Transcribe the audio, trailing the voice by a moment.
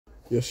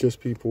Yes,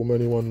 people,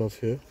 many one love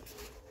here.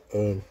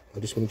 I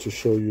just wanted to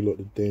show you lot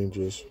the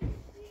dangers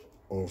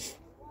of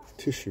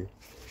tissue,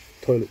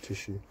 toilet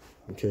tissue,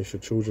 in case your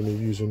children are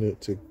using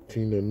it to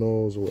clean their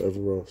nose or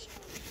whatever else.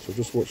 So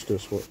just watch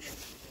this, watch.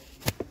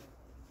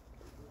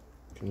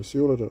 Can you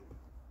see all of that?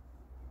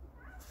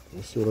 Can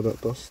you see all of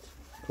that dust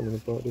coming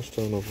about? This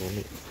time over on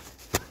it.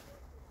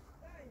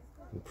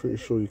 I'm pretty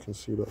sure you can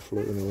see that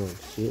floating around.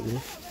 See it,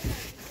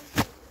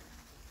 yeah?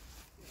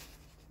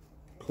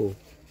 Cool.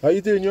 How you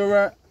doing? You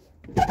alright?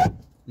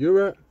 You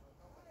alright?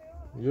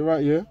 You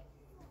alright, yeah?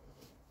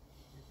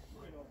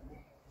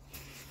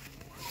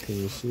 Can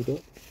you see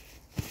that?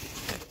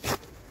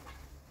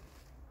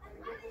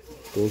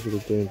 Those are the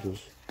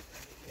dangers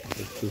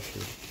of tissue.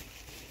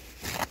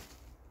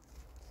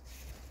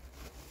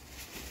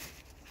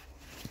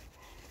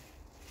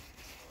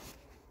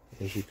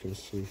 As you can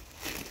see.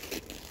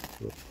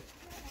 Look.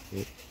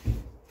 Look.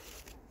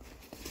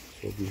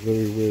 So be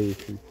very wary,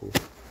 people.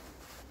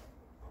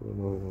 Put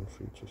another one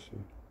for you to see.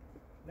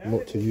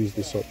 Not to use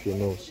this up your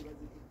nose.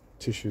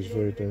 Tissue is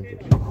very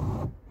dangerous.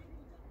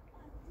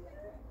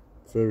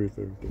 Very,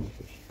 very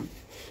dangerous.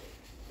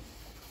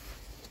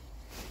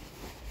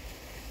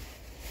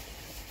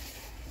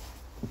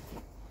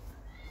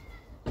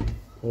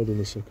 Hold on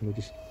a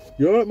second.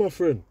 You alright, my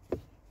friend?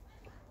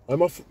 My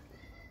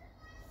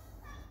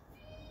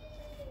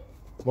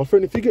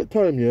friend, if you get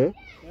time, yeah?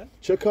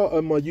 Check out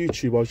my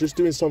YouTube. I was just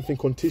doing something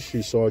on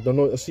tissue, so I don't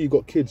know. I see you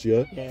got kids,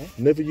 yeah? Yeah.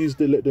 Never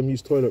let them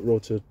use toilet roll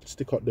to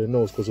stick up their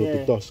nose because of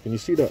the dust. Can you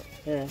see that?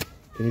 Yeah.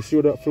 Can you see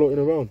all that floating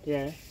around?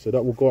 Yeah. So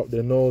that will go up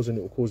their nose and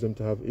it will cause them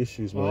to have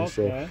issues, man. Okay.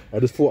 So I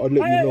just thought I'd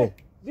let you know.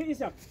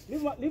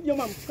 Leave your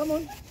mom. Come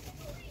on.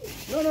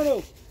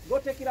 No. Go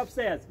take it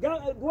upstairs.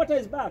 Water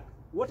is back.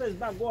 Water is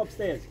back. Go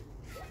upstairs.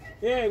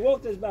 Yeah,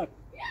 water is back.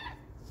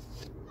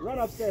 Run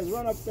upstairs.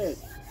 Run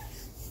upstairs.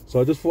 So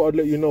I just thought I'd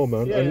let you know,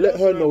 man, and let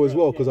her know as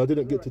well, because I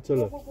didn't get to tell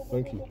her.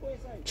 Thank you.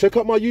 Check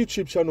out my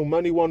YouTube channel,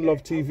 Manny One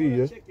Love TV,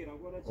 yeah?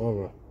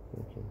 Alright.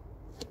 Okay.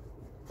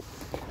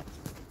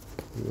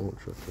 You won't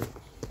check it.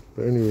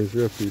 But anyways,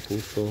 yeah, people,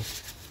 so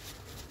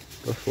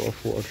that's what I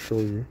thought I'd show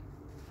you.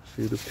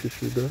 See the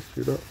tissue there?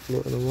 See that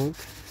floating around?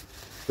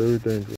 Very dangerous.